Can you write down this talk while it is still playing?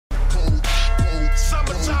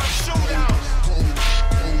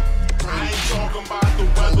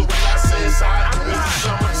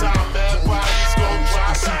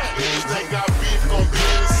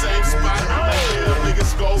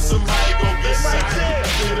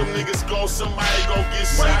go, somebody gon' get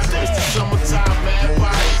shot. It's the summertime, man,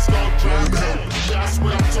 bodies gon' drop. That's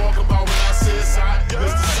what I'm talking about when I say it's hot.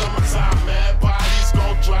 It's the summertime, man, bodies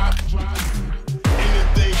gon' drop.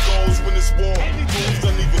 Anything goes when it's war. Dudes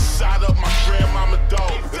done even shot up my grandmama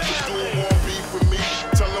dog. If a dude won't beef with me,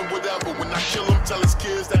 tell him whatever. When I kill him, tell his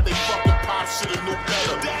kids that they fucking pop should've knew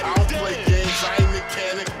better. I don't play games, I ain't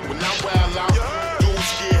mechanic. When I wild out,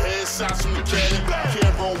 dudes get headshots from the cannon.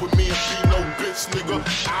 Can't roll with me and be no bitch, nigga.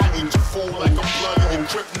 I eat your food like I'm blood in the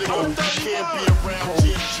crib, nigga. Can't be around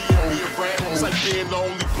GG and be around. It's like being the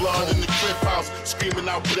only blood in the crib house. Screaming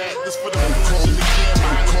out for that. This for the fools in the can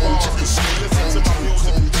behind the bars. They listen to my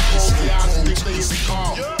music. They close their eyes and think they in the car.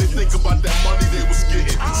 They think about that money they was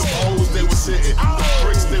getting. The hoes they was hitting. The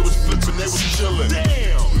bricks they was flipping. They was chilling.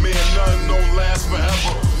 Man, nothing don't last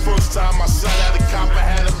forever. First time I shot at a cop, I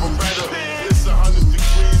had a Beretta. It's 100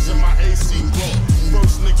 degrees in my AC blow.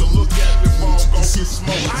 First nigga look at me wrong, gon' get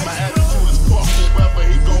smoked. My attitude is fuck whoever,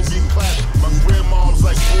 he gon' get clapped. My grandmom's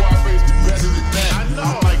like, boy, I raised you better than that.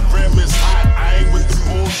 I'm like, grandma's hot, I ain't with the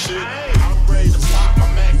bullshit. I'm ready to pop, my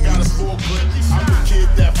man got a full clip. I'm the kid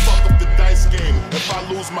that fuck up the dice game. If I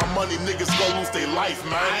lose my money, niggas gon' lose their life,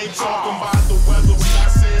 man. I ain't talking about the weather when I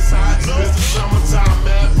say it's hot. It's the summertime,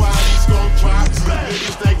 man, bodies gon' drop.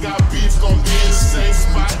 Niggas that got beef gon' be in the same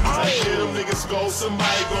spot. Like, hear them niggas go,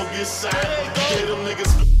 somebody gon' get shot. Hear them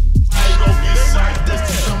niggas go, somebody gon' get shot. It's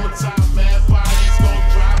the summertime, man, bodies gon'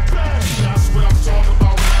 drop. That's what I'm talking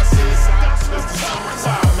about when I say it's hot. It's the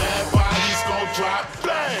summertime, man, bodies gon' drop.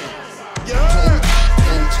 Bang! You heard?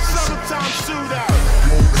 Summertime shootout.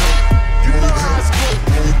 You know how it's going.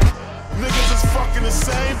 Niggas is fucking the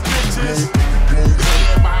same bitches.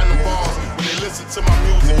 Stand behind the bars when they listen to my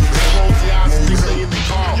music. They roll their eyes and think they in the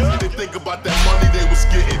car. They think about that money they was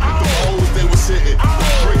getting, the hoes they was hitting, the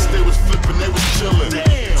bricks they was flipping, they was chilling.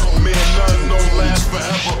 Man, nothing don't last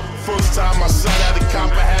forever. First time I shot at a cop,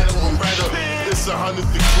 I had a Beretta. It's 100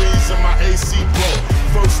 degrees in my AC blow.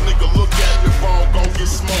 First nigga look at me wrong, gon' get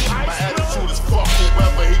smoked. My attitude is fuck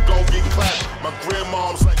whoever, he gon' get clapped. My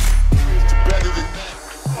grandmom's like, better than that.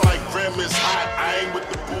 Like grandma's hot, I ain't with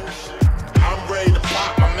the bullshit. I'm ready to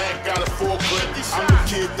pop, my man got a full clip. I'm the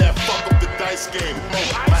kid that fuck up the dice game.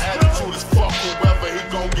 My attitude is fuck whoever, he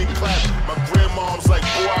gon' get clapped. My grandmom's like,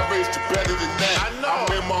 boy, I raised you better than that. My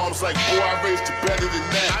grandmom's like, boy, I raised you better than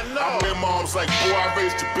that. My grandmom's like, boy, I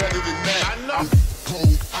raised you better than that.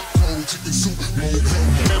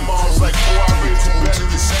 Grandmom's like, boy, I raised you better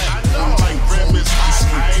than that. I'm like, grandma's hot,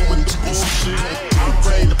 I ain't with the bullshit. I'm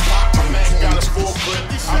ready to pop, my man got a full clip.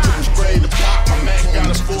 I'm just ready to pop, my man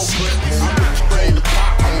got a full clip. I'm just ready to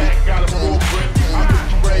pop, my man got a full clip. I'm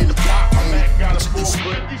just ready to pop, my man got a full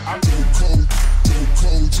clip. I'm too cold,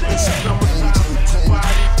 it's summertime,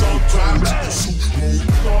 body don't drop.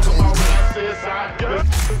 Talk about when I say it's hot.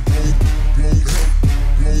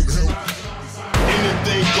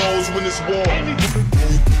 Anything goes when it's warm.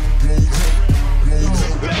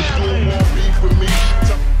 If a dude won't beef with me,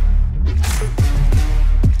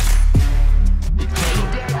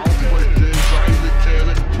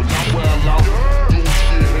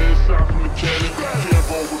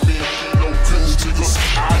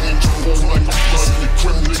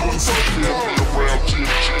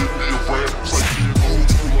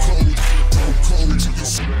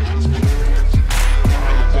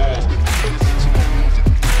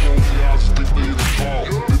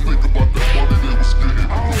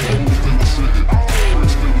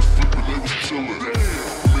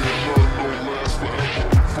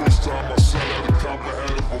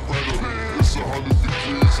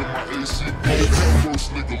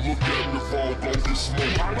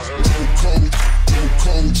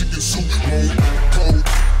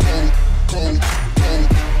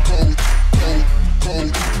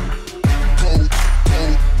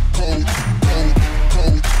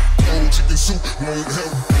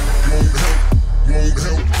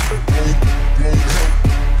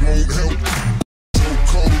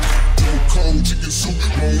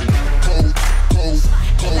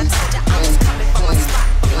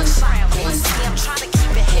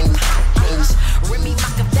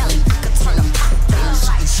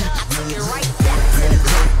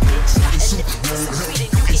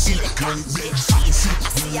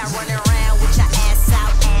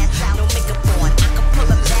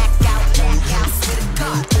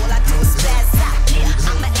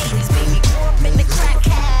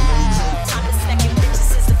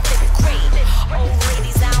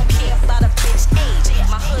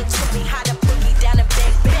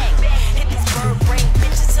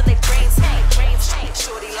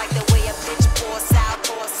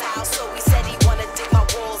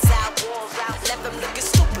 Left him looking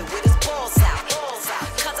stupid with his balls out.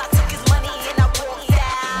 Cause I took his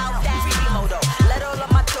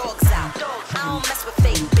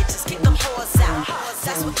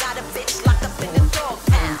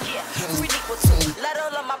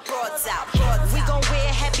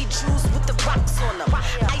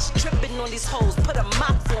these hoes, put a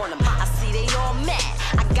mop on them. I see they all mad,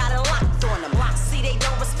 I got it locked on them. See they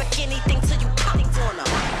don't respect anything till you pop on them.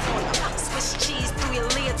 Swiss cheese through your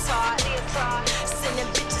leotard, sending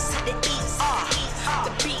bitches to the ER.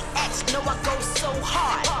 The BX, know I go so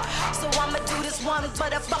hard, so I'ma do this one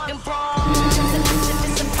motherfucking brawl. If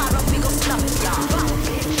it's a problem, we gon' snuff y'all.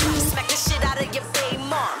 Smack the shit out of your baby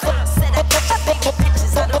mom. Said I got your baby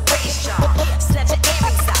bitches out of race, y'all. Snatch your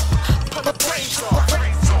earrings out, pull the braids off.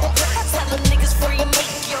 Tell them niggas free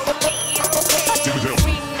make your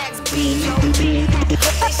free next B.O.B.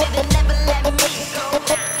 They should've never let me go.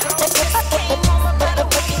 I came home about a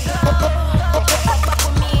week ago. Fuck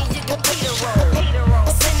with me and you can beat a roll.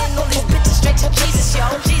 Sending all these bitches straight to Jesus, yo.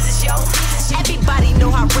 Jesus, yo. Everybody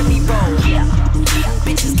know how Remy roll. Yeah.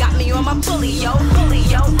 Bitches got me on my bully, yo. Bully,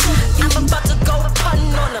 yo. I'm about to go pun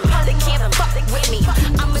on them. They can't fuck with me.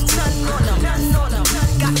 I'm a nun on them.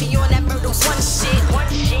 Got me on that murder one shit.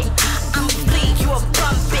 I'm a bleed, you a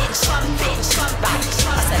bum bitch. Bum bitch. Right.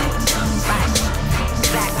 I said it. Right.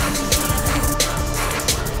 Back.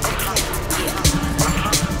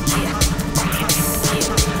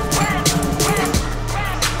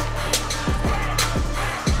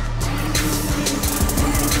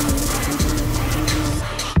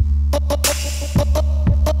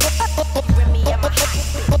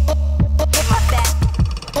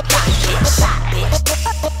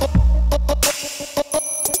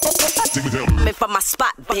 For my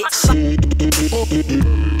spot, bitch.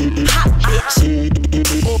 Hot bitch.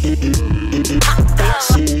 Hot bitch.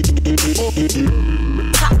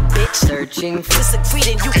 Top bitch. Searching for disagree,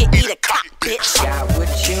 then you can eat a cock, bitch. got what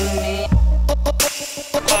you need.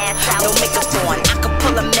 No makeup on, I can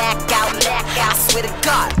pull a Mac out. I swear to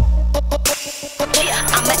God.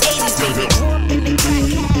 I'm an 80s baby. Grew up in the crack.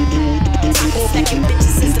 Second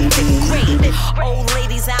bitches since the 5th grade. Old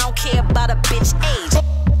ladies, I don't care about a bitch age.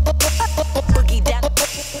 Boogie down,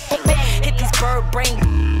 hit these bird brain.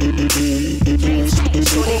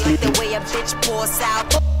 Shorty like the way a bitch pours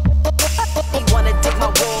out. He wanna dig my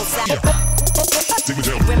walls out.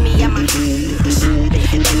 Remy, I'm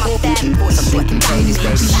my bad boy. Some fucking ladies,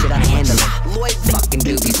 baby, shit I handle it. Lloyd Fucking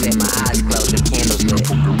doobies with my eyes closed, the candles lit.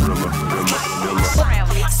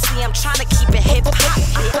 See, I'm trying to keep it hip hop,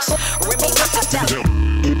 bitch. Remy Rockefeller.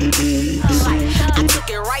 I took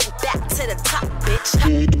it right back to the top, bitch.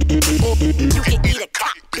 You can eat a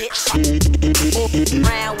cock, bitch.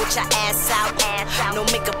 Round with your ass out, no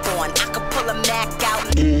makeup on. I can pull a Mac out.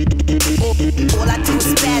 All I do is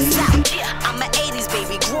spaz out. I'm an 80s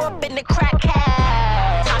baby, grew up in the crack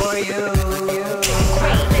house. For you.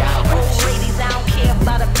 Old ladies, I don't care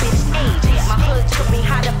about a bitch age. My hood took me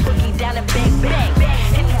how to boogie down and bang bang.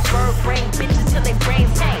 Hit these bird brain bitches till they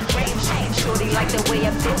brains hang. Shorty like the way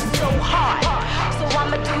a bitch so hard, so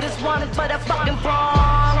I'ma do this one for the fucking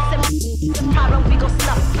Bronx. The problem, we gon'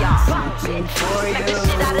 snuff y'all. Smack the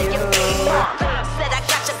shit out of your baby mom. Said I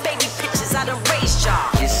got your baby pictures, I done raised y'all.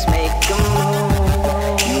 Just make a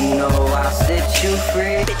move. You know I'll set you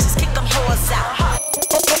free. Bitches kick them whores out.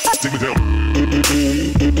 Equal to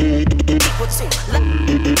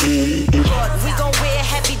we gon' wear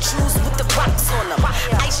heavy jewels with the rocks on them.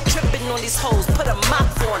 Ice dripping on these hoes, put a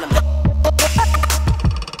mop on them.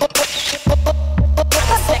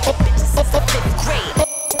 Second bitches since the 5th grade.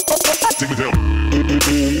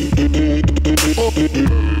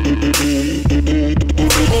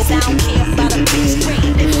 Ladies, I don't care about a bitch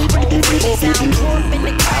grade. Ladies, I don't grow up in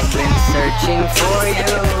the crack. I've been searching for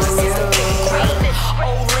you.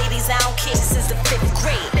 Old ladies, I don't care since the 5th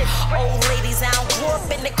grade. Old ladies, I don't grow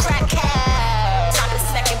up in the crack house. I've been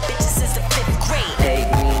smacking bitches since the 5th grade. Take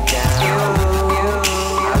me down.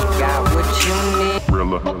 I've got what you need.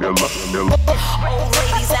 Old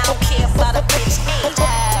ladies, I don't care about a bitch age.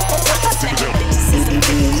 I've been smacking bitches since the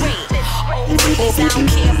 5th grade. Old ladies, I don't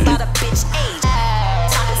care about a bitch age.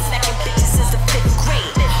 I've been smacking bitches since the 5th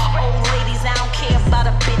grade. Old ladies, I don't care about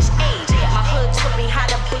a bitch age. My hood took me how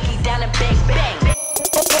to boogie down and bang bang.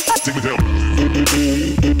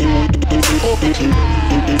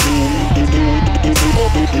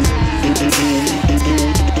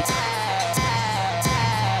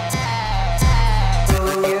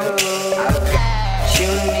 You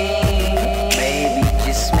need, baby,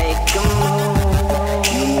 just make a move.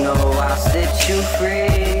 You know I'll set you free.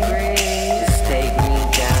 Just take me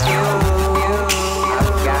down.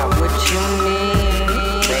 I've got what you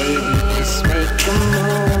need, baby, just make a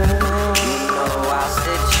move. You know I'll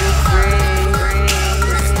set you free.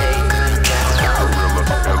 Just take me down.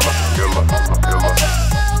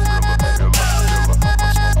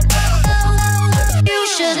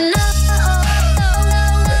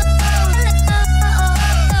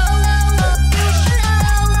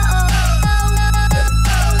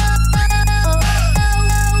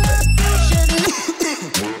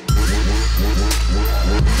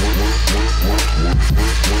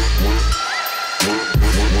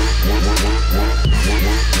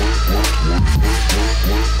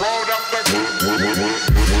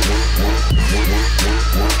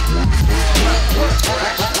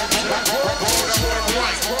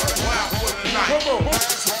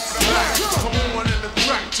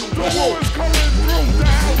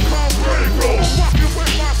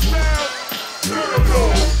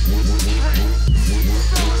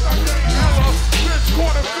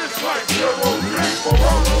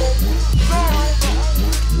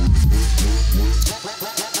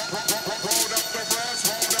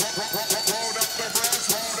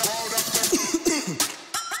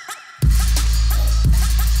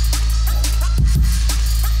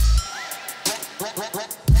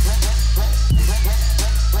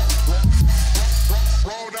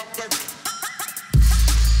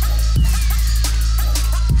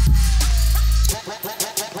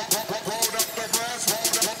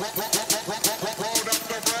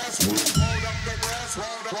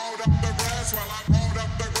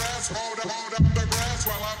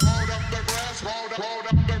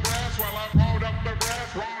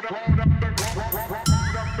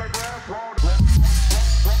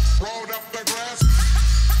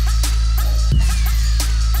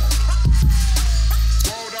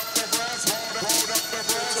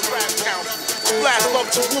 Blast love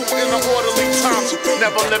to woo in the orderly times.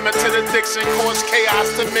 Never limited addiction, cause chaos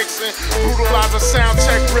to mixing. Brutalize a sound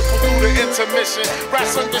check, ripple through the intermission.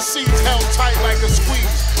 Rats under seats held tight like a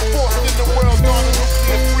squeeze. Forced in the world on a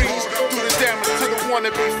nuclear freeze. Do the damage to the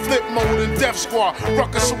wannabe flip mode and death squad.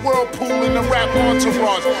 Ruckus a whirlpool in the rap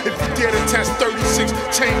entourage. If you dare to test 36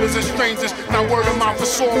 chambers and strangers, now word of mouth for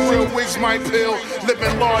sore real wigs might pill.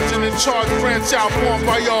 Living large and in charge, branch out, born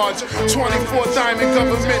by yards. 24 diamond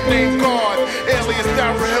government named guard. Alias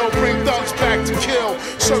Darryl Hill, bring thugs back to kill.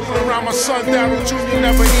 Circle around my son Darryl Jr.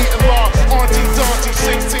 never eating law. Auntie Daunty,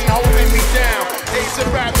 16 holding me down. Age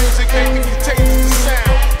of rap music made me contagious the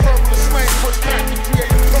sound. Verbal slang push back to create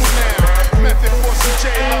a pronoun. Method forcing J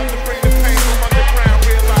love to bring the pain from underground.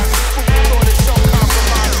 Realize food thought it's so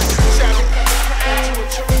compromising. Shabby to a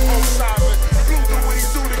triple O silent. Blue do what he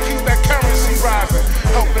do to keep that currency rising.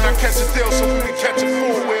 Helping I catch a deal so we can catch a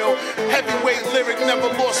full wheel. Heavyweight lyric never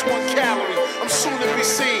lost 1 calorie. I'm soon to be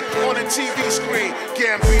seen on a TV screen.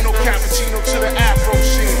 Gambino, cappuccino to the Afro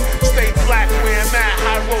sheen. Stay black, wearing that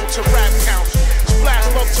high road to rap council. Splash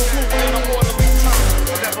love to woo in the orderly time.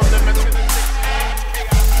 Never limited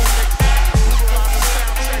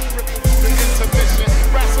the intermission.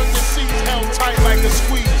 Rats on your seats held tight like a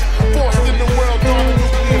squeeze. Forced in the world on a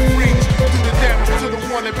nuclear freeze. Do the damage to the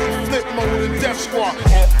wannabe flip mode and death squad.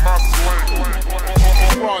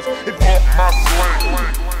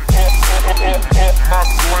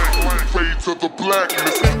 Fade to the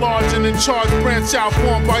blackness. Enlarge and in charge, branch out,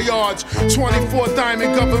 born by yards. 24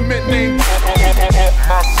 diamond government name.